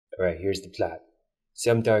Alright, here's the plot.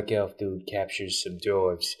 Some dark elf dude captures some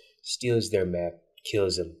dwarves, steals their map,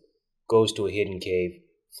 kills them, goes to a hidden cave,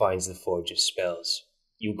 finds the Forge of Spells.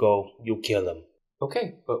 You go, you kill him.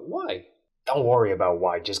 Okay, but why? Don't worry about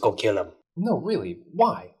why, just go kill him. No, really,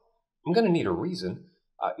 why? I'm gonna need a reason.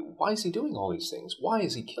 Why is he doing all these things? Why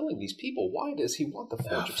is he killing these people? Why does he want the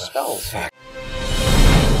Forge of Spells?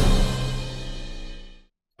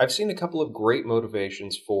 I've seen a couple of great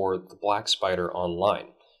motivations for the Black Spider online.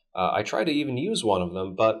 I tried to even use one of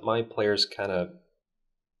them, but my players kind of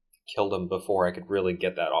killed him before I could really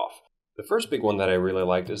get that off. The first big one that I really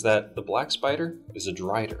liked is that the Black Spider is a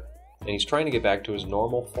Drider, and he's trying to get back to his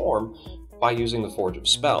normal form by using the Forge of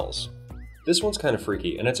Spells. This one's kind of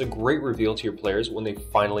freaky, and it's a great reveal to your players when they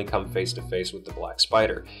finally come face to face with the Black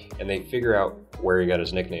Spider, and they figure out where he got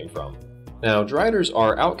his nickname from. Now, Driders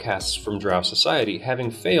are outcasts from Drow society,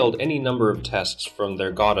 having failed any number of tests from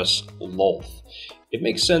their goddess Lolth. It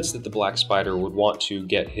makes sense that the Black Spider would want to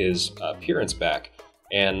get his appearance back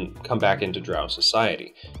and come back into Drow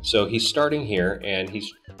society. So he's starting here, and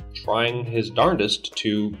he's trying his darndest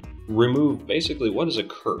to remove basically what is a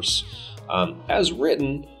curse. As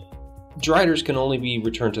written, Driders can only be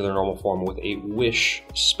returned to their normal form with a wish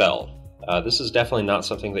spell. This is definitely not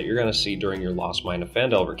something that you're going to see during your Lost Mine of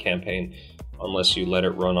Phandelver campaign, unless you let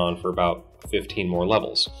it run on for about 15 more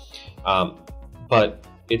levels. But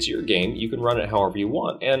it's your game, you can run it however you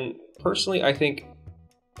want, and personally I think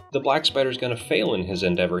the Black Spider is going to fail in his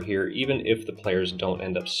endeavor here, even if the players don't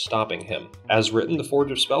end up stopping him. As written, the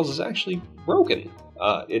Forge of Spells is actually broken.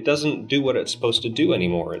 It doesn't do what it's supposed to do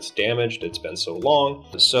anymore. It's damaged, it's been so long.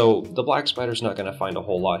 So the Black Spider's not going to find a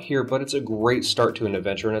whole lot here, but it's a great start to an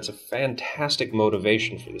adventure, and it's a fantastic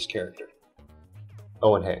motivation for this character.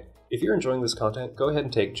 Oh, and hey, if you're enjoying this content, go ahead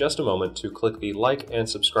and take just a moment to click the like and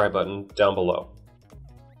subscribe button down below.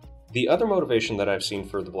 The other motivation that I've seen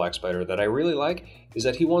for the Black Spider that I really like is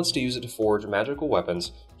that he wants to use it to forge magical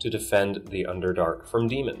weapons to defend the Underdark from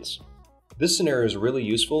demons. This scenario is really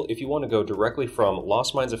useful if you want to go directly from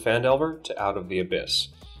Lost Mines of Phandelver to Out of the Abyss.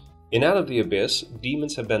 In Out of the Abyss,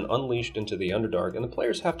 demons have been unleashed into the Underdark, and the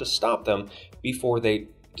players have to stop them before they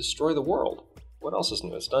destroy the world. What else is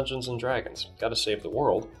new? It's Dungeons & Dragons. Gotta save the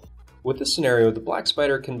world. With this scenario, the Black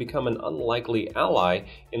Spider can become an unlikely ally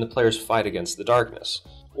in the player's fight against the darkness,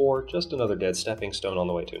 or just another dead stepping stone on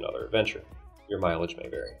the way to another adventure. Your mileage may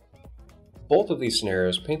vary. Both of these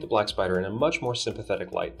scenarios paint the Black Spider in a much more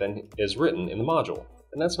sympathetic light than is written in the module,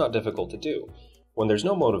 and that's not difficult to do. When there's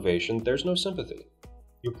no motivation, there's no sympathy.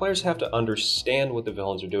 Your players have to understand what the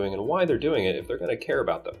villains are doing and why they're doing it if they're going to care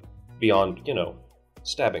about them, beyond,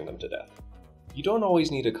 stabbing them to death. You don't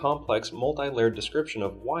always need a complex, multi-layered description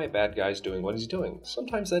of why a bad guy's doing what he's doing.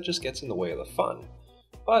 Sometimes that just gets in the way of the fun.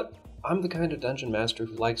 But I'm the kind of dungeon master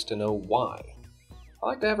who likes to know why. I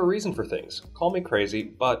like to have a reason for things. Call me crazy,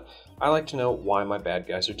 but I like to know why my bad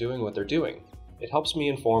guys are doing what they're doing. It helps me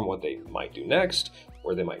inform what they might do next,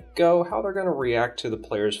 where they might go, how they're going to react to the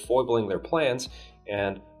players foiling their plans,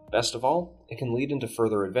 and best of all, it can lead into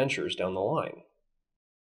further adventures down the line.